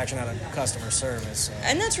satisfaction out of customer service. So.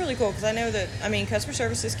 And that's really cool because I know that, customer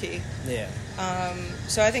service is key. Yeah.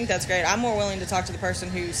 So I think that's great. I'm more willing to talk to the person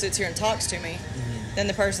who sits here and talks to me than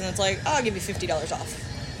the person that's like, I'll give you $50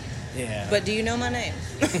 off. Yeah. But do you know my name?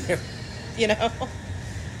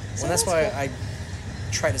 So that's why I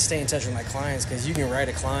try to stay in touch with my clients, because you can write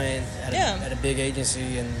a client at a big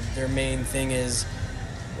agency and their main thing is,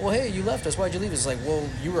 well, hey, you left us. Why'd you leave us? It's like, well,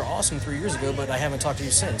 you were awesome 3 years ago, but I haven't talked to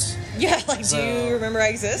you since. Yeah, like, do you remember I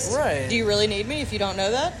exist? Right. Do you really need me if you don't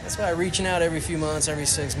know that? That's why I'm reaching out every few months, every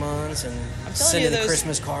 6 months, and sending the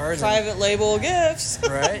Christmas cards. Private label gifts.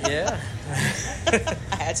 Right, yeah.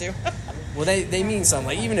 I had to. Well, they mean something.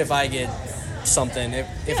 Like, even if I get something,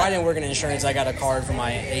 if I didn't work in insurance, I got a card from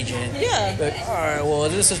my agent. Yeah. But, all right, well,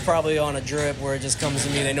 this is probably on a drip where it just comes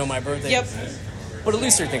to me. They know my birthday. Yep. But at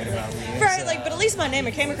least they're thinking about me. Right, but at least my name,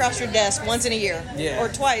 it came across your desk once in a year. Yeah. Or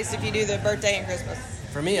twice if you do the birthday and Christmas.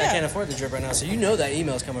 For me, I can't afford the drip right now, so you know that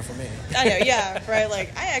email's coming from me. I know, yeah, right.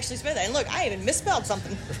 Like, I actually spent that. And look, I even misspelled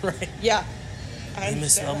something. Right. Yeah. You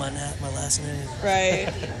misspelled my last name.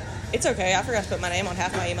 Right. It's okay. I forgot to put my name on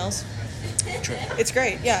half my emails. True. It's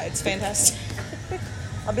great. Yeah, it's fantastic.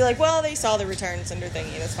 I'll be like, well, they saw the return sender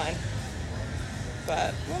thingy. That's fine.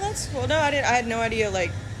 But, no, I had no idea.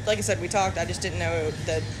 Like I said, we talked. I just didn't know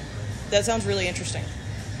that. That sounds really interesting.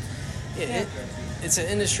 Yeah. It's an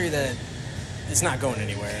industry that it's not going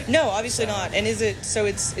anywhere. No, obviously not. And is it? So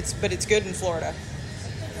but it's good in Florida.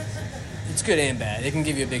 It's good and bad. It can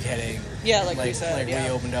give you a big headache. Yeah, like we said. Like we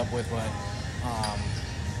opened up with what.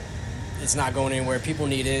 It's not going anywhere. People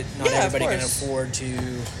need it. Not everybody can afford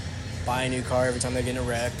to buy a new car every time they get in a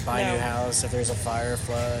wreck, buy a new house if there's a fire,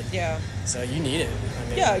 flood. Yeah. So you need it. I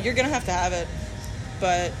mean, yeah, you're going to have it.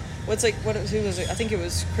 But who was it? I think it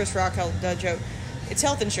was Chris Rock held that joke. It's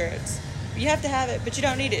health insurance. You have to have it, but you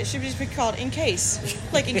don't need it. It should just be called in case.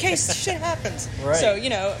 Like, in case shit happens. Right. So,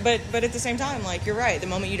 but at the same time, like, you're right. The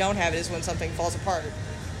moment you don't have it is when something falls apart.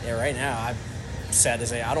 Yeah, right now, I'm sad to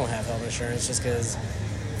say I don't have health insurance just because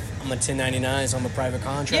I'm a 1099, so I'm a private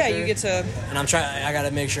contractor. Yeah, you get to... And I got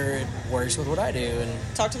to make sure it works with what I do. And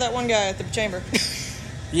talk to that one guy at the chamber.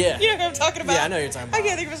 Yeah. You know what I'm talking about? Yeah, I know what you're talking about. I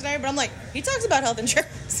can't think of his name, but I'm like, he talks about health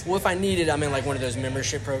insurance. Well, if I need it, I'm in like one of those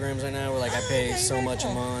membership programs right now where like I pay so much a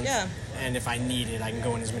month. Yeah. And if I need it, I can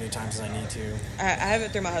go in as many times as I need to. I have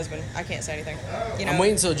it through my husband. I can't say anything. I'm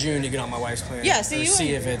waiting until June to get on my wife's plan. Yeah,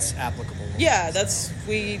 see if it's applicable. Yeah,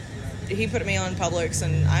 he put me on Publix,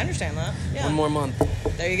 and I understand that. Yeah. One more month.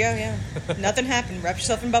 There you go. Yeah. Nothing happened. Wrap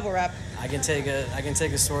yourself in bubble wrap. I can take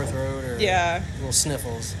a sore throat or little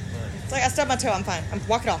sniffles. But. It's like I stubbed my toe. I'm fine. I'm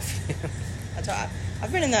walking off.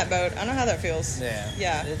 I've been in that boat. I know how that feels. Yeah.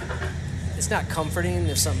 Yeah. It's not comforting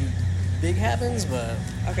if something big happens, but...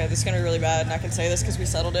 Okay, this is going to be really bad, and I can say this because we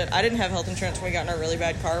settled it. I didn't have health insurance when we got in a really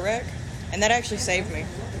bad car wreck, and that actually saved me.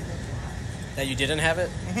 That you didn't have it?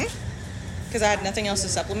 Mm-hmm. Because I had nothing else to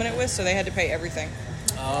supplement it with, so they had to pay everything.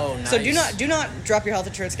 Oh, nice. So do not drop your health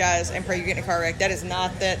insurance, guys, and pray you get in a car wreck. That is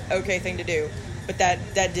not that okay thing to do. But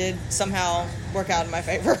that did somehow work out in my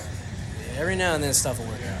favor. Every now and then stuff will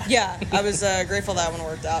work out. Yeah, I was grateful that one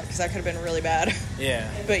worked out because that could have been really bad. Yeah.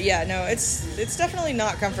 But yeah, no, it's definitely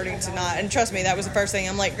not comforting to not. And trust me, that was the first thing.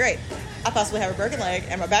 I'm like, great, I possibly have a broken leg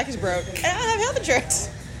and my back is broke and I don't have health insurance.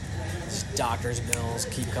 Just doctor's bills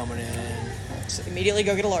keep coming in. Just immediately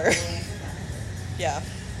go get a lawyer. Yeah.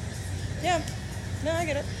 Yeah. No, I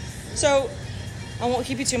get it. So I won't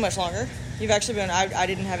keep you too much longer. You've actually been, I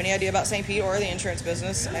didn't have any idea about St. Pete or the insurance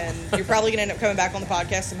business, and you're probably going to end up coming back on the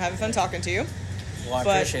podcast. I'm having fun talking to you. Well, I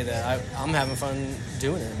appreciate that. I'm having fun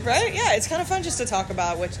doing it. Right? Yeah, it's kind of fun just to talk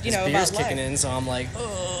about what, about beer's life. kicking in, so I'm like,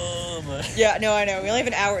 oh. But. Yeah, no, I know. We only have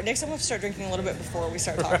an hour. Next time we'll have to start drinking a little bit before we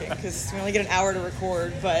start talking, because we only get an hour to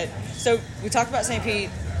record. But, so we talked about St. Pete.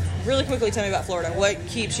 Really quickly, tell me about Florida. What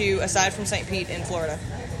keeps you, aside from St. Pete, in Florida?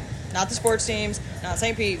 Not the sports teams, not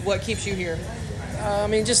St. Pete. What keeps you here? I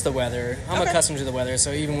mean, just the weather. I'm accustomed to the weather,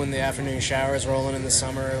 so even when the afternoon showers rolling in the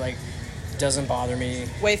summer, like, doesn't bother me.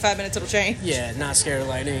 Wait 5 minutes, it'll change. Yeah, not scared of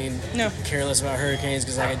lightning. No. Careless about hurricanes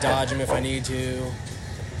because I can dodge them if I need to.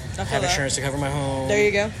 Have insurance to cover my home. There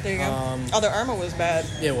you go. Although Irma was bad.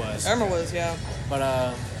 It was. Irma was, yeah.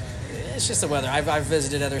 But it's just the weather. I've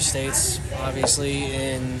visited other states, obviously,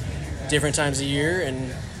 in different times of year,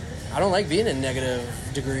 and I don't like being in negative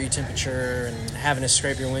degree temperature and having to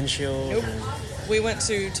scrape your windshield. Nope. We went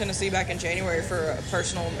to Tennessee back in January for a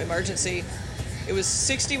personal emergency. It was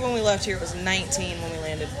 60 when we left here. It was 19 when we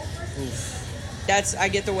landed. Oof. I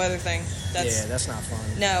get the weather thing. That's not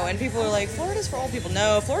fun. No, and people are like, Florida's for old people.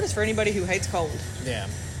 No, Florida's for anybody who hates cold. Yeah.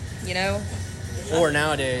 You know? Or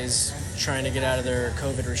nowadays, trying to get out of their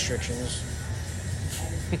COVID restrictions.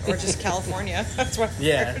 Or just California. That's what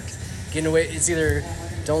Getting away. It's either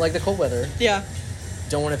don't like the cold weather. Yeah.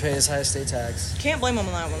 Don't want to pay as high a state tax. Can't blame them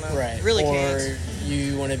on that one, though. Right. Really or can't. Or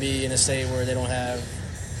you want to be in a state where they don't have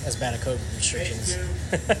as bad a COVID restrictions.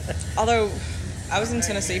 Although, I was in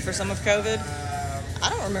Tennessee for some of COVID. I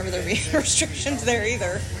don't remember there being restrictions there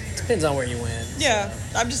either. Depends on where you went. Yeah.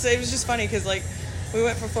 It was just funny because, like, we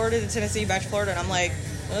went from Florida to Tennessee, back to Florida, and I'm like,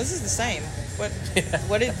 well, this is the same.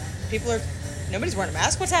 Nobody's wearing a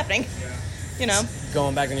mask. What's happening? You know?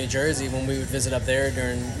 Going back to New Jersey, when we would visit up there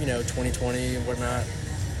during, 2020 and whatnot.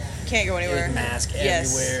 Can't go anywhere. Mask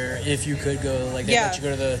everywhere. If you could go, like, they let you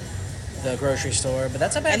go to the grocery store. But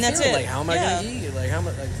that's a bad feeling. Like, how am I going to eat? Like,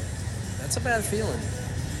 that's a bad feeling.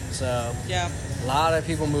 So, yeah. A lot of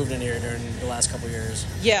people moved in here during the last couple of years.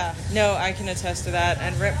 Yeah. No, I can attest to that.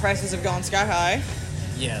 And rent prices have gone sky high.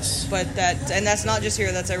 Yes. But that's not just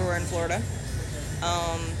here. That's everywhere in Florida.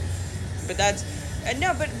 But that's...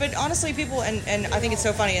 but honestly, people, and I think it's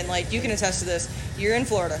so funny, and, like, you can attest to this. You're in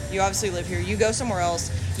Florida. You obviously live here. You go somewhere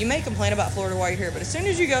else. You may complain about Florida while you're here, but as soon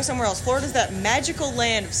as you go somewhere else, Florida's that magical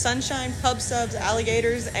land of sunshine, pub subs,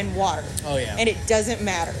 alligators, and water. Oh, yeah. And it doesn't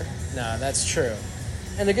matter. No, that's true.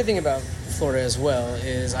 And the good thing about Florida as well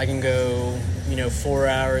is I can go, 4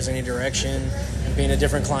 hours any direction and be in a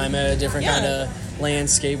different climate, a different kind of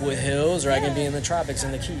landscape with hills, or I can be in the tropics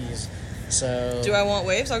and the Keys. So, do I want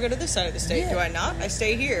waves? I'll go to this side of the state. Yeah. Do I not? I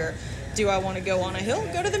stay here. Do I want to go on a hill?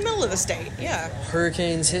 Go to the middle of the state. Yeah.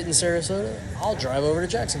 Hurricanes hitting Sarasota? I'll drive over to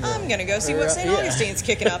Jacksonville. I'm gonna go see what St. Augustine's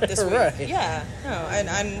kicking up this week. Right. Yeah. No,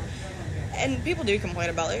 and people do complain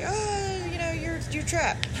about, like, you're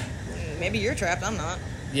trapped. maybe you're trapped, I'm not.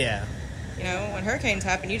 Yeah. You know, when hurricanes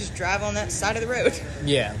happen, you just drive on that side of the road.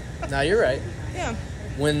 Yeah. No, you're right. Yeah.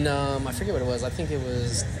 When, I forget what it was. I think it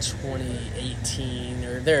was 2018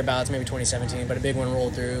 or thereabouts, maybe 2017, but a big one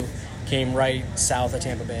rolled through, came right south of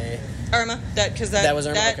Tampa Bay. Irma. That was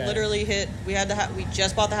Irma? That literally hit. We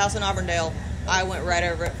just bought the house in Auburndale. I went right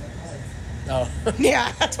over it. Oh.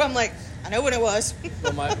 Yeah, that's why I'm like, I know when it was.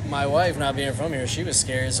 Well, my wife, not being from here, she was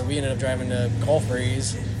scared, so we ended up driving to Gulf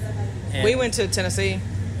Breeze. We went to Tennessee.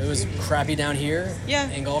 It was crappy down here. Yeah.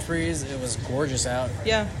 In Gulf Breeze, it was gorgeous out.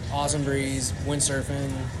 Yeah. Awesome breeze,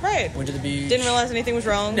 windsurfing. Right. Went to the beach. Didn't realize anything was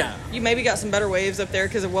wrong. No. You maybe got some better waves up there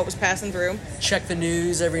because of what was passing through. Check the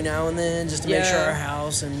news every now and then just to make sure our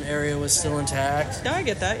house and area was still intact. No, I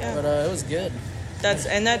get that. Yeah. But it was good. That's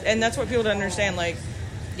what people don't understand. Like,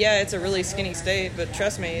 yeah, it's a really skinny state, but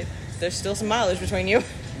trust me, there's still some mileage between you.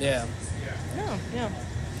 Yeah. No. Yeah.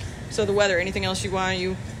 So the weather. Anything else you want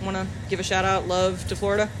to give a shout out, love to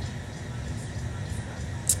Florida?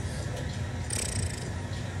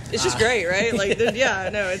 It's just great, right? Like, yeah,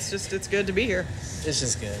 no, it's good to be here. It's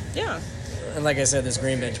just good. Yeah. And like I said, this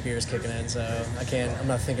Green Bench beer is kicking in, so I'm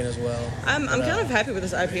not thinking as well. I'm kind of happy with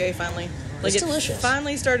this IPA finally. Like, it's delicious. It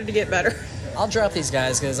finally started to get better. I'll drop these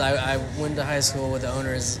guys because I went to high school with the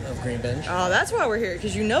owners of Green Bench. Oh, that's why we're here,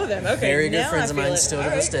 because you know them. Okay, very good friends of mine still to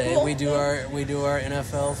this day. Cool. We do our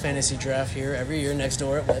NFL fantasy draft here every year next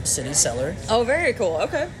door at Webb City Cellar. Oh, very cool.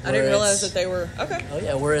 Okay, I didn't realize that they were okay. Oh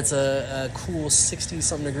yeah, where it's a cool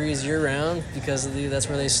 60-something degrees year round because that's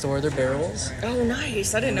where they store their barrels. Oh,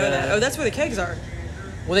 nice! I didn't know that. Oh, that's where the kegs are.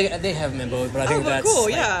 Well, they have them in both, but I think that's cool.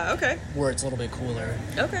 Like, yeah, okay. Where it's a little bit cooler.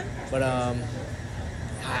 Okay. But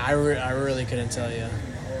I really couldn't tell you.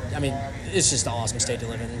 I mean, it's just an awesome state to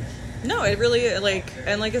live in. No, it really, like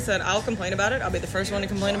I said, I'll complain about it. I'll be the first one to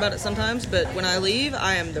complain about it sometimes, but when I leave,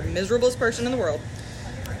 I am the miserablest person in the world.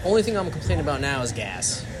 Only thing I'm complaining about now is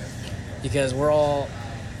gas. Because I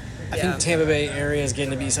think Tampa Bay area is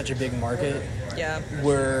getting to be such a big market. Yeah.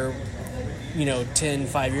 Where,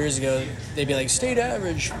 5 years ago, they'd be like, state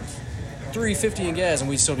average, $3.50 in gas, and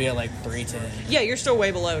we'd still be at like $3.10. Yeah, you're still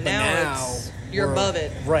way below. Now you're above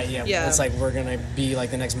it. Right, yeah. It's like we're going to be like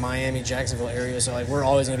the next Miami, Jacksonville area, so like we're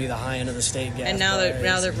always going to be the high end of the state gas. And now that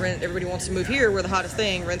rent, everybody wants to move here, we're the hottest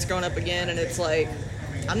thing, rent's going up again, and it's like,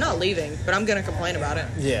 I'm not leaving, but I'm going to complain about it.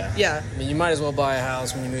 Yeah. Yeah. I mean, you might as well buy a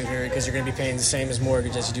house when you move here because you're going to be paying the same as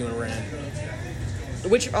mortgage as you do in rent.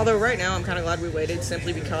 Which, although right now I'm kind of glad we waited,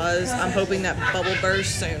 simply because I'm hoping that bubble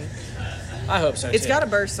bursts soon. I hope so, It's got to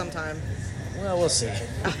burst sometime. Well, we'll see.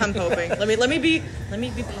 I'm hoping. let me be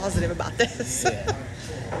positive about this. Yeah.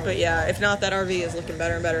 But yeah, if not, that RV is looking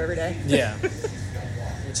better and better every day. Yeah.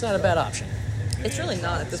 It's not a bad option. It's really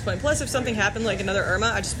not at this point. Plus, if something happened like another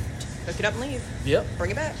Irma, I just hook it up and leave. Yep.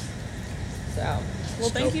 Bring it back. So, well,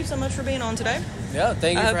 thank you so much for being on today. Yeah,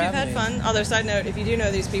 thank you for having me. I hope you've had fun. Although, side note, if you do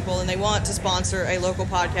know these people and they want to sponsor a local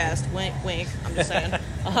podcast, wink, wink, I'm just saying.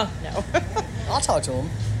 No. I'll talk to them.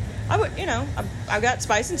 I would, I've got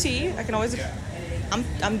Spice and Tea. I can always,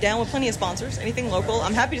 I'm down with plenty of sponsors. Anything local.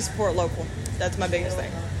 I'm happy to support local. That's my biggest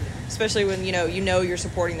thing. Especially when, you know you're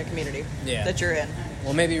supporting the community that you're in.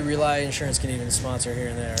 Well, maybe Rely Insurance can even sponsor here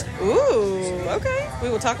and there. Ooh, okay. We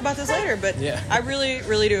will talk about this later, but I really,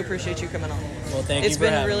 really do appreciate you coming on. Well, thank you for having me. It's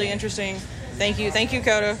been really interesting. Thank you,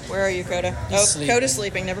 Coda. Where are you, Coda? Sleeping. Coda's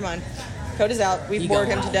sleeping. Never mind. Coda's out. We've bored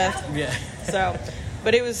him to death. Yeah. So,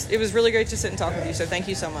 but it was really great to sit and talk with you. So thank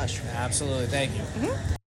you so much. Absolutely. Thank you.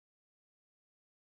 Mm-hmm.